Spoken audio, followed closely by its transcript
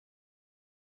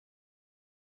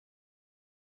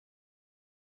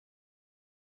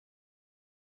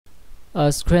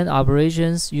as crane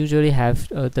operations usually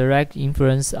have a direct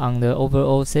influence on the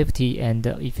overall safety and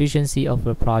efficiency of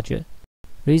a project.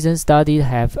 Recent studies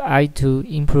have eyed to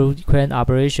improve crane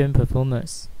operation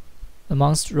performance.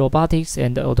 Amongst robotics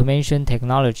and automation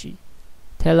technology,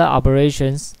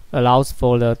 tele-operations allows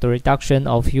for the reduction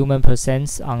of human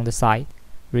presence on the site,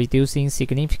 reducing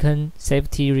significant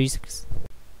safety risks.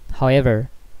 However,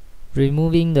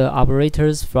 removing the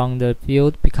operators from the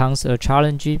field becomes a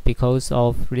challenge because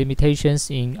of limitations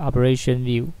in operation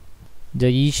view.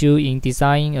 The issue in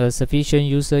designing a sufficient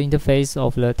user interface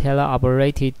of the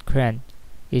tele-operated crane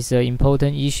is an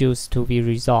important issue to be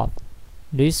resolved.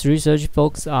 This research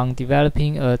focuses on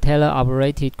developing a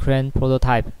tele-operated crane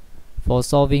prototype for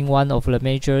solving one of the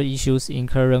major issues in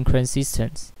current crane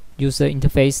systems, user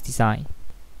interface design.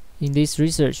 In this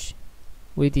research,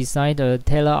 we designed a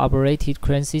tele-operated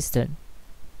crane system.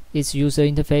 Its user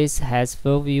interface has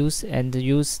full views and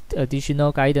used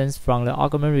additional guidance from the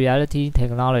augmented reality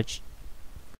technology.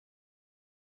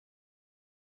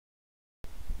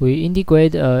 We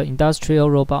integrate an industrial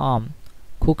robot arm,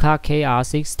 KUKA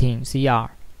CR16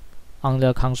 CR, on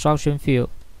the construction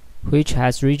field, which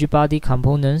has rigid body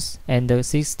components and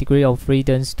 6 degrees of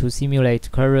freedom to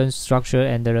simulate current structure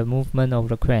and the movement of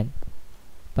the crane.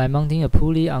 By mounting a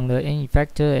pulley on the end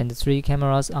effector and 3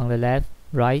 cameras on the left,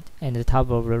 right, and the top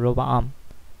of the robot arm,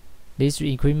 this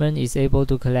equipment is able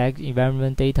to collect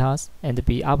environment data and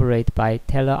be operated by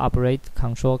tele-operated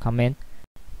control command.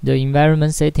 The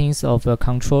environment settings of the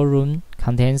control room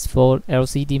contains 4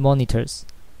 LCD monitors,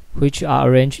 which are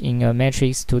arranged in a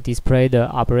matrix to display the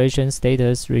operation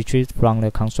status retrieved from the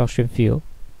construction field.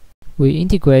 We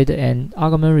integrate an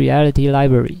augmented reality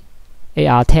library,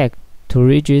 AR tag, to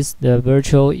register the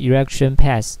virtual erection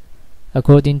path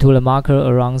according to the marker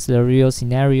around the real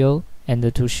scenario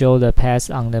and to show the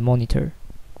path on the monitor.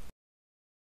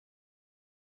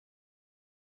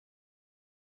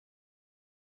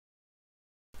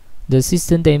 The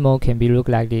system demo can be looked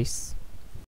like this.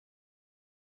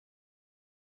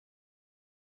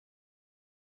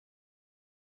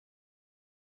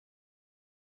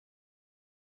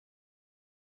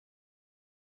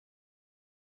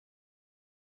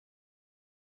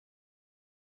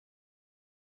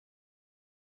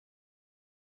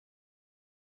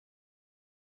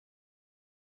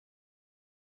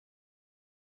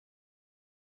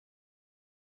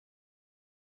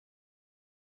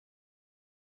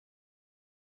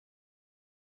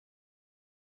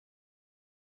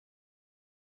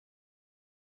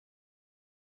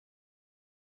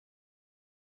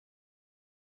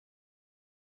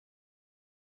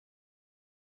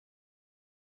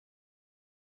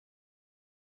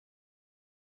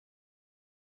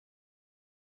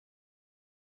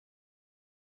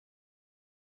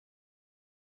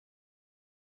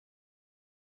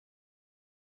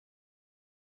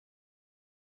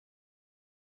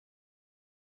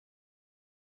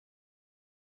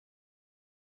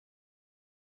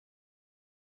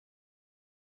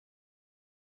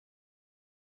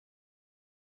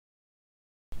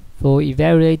 For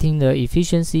evaluating the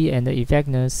efficiency and the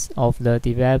effectiveness of the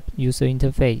developed user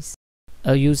interface,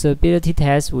 a usability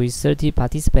test with 30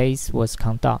 participants was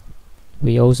conducted.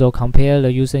 We also compared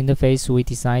the user interface we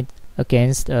designed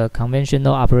against a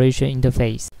conventional operation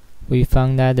interface. We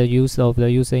found that the use of the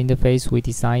user interface we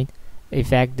designed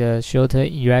affects the shorter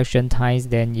erection times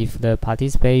than if the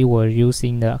participants were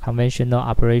using the conventional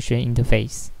operation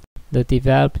interface. The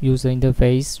developed user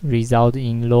interface results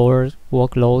in lower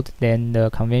workload than the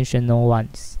conventional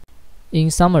ones.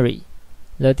 In summary,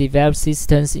 the developed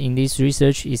systems in this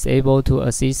research is able to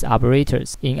assist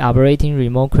operators in operating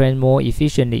remote crane more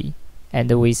efficiently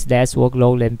and with less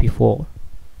workload than before.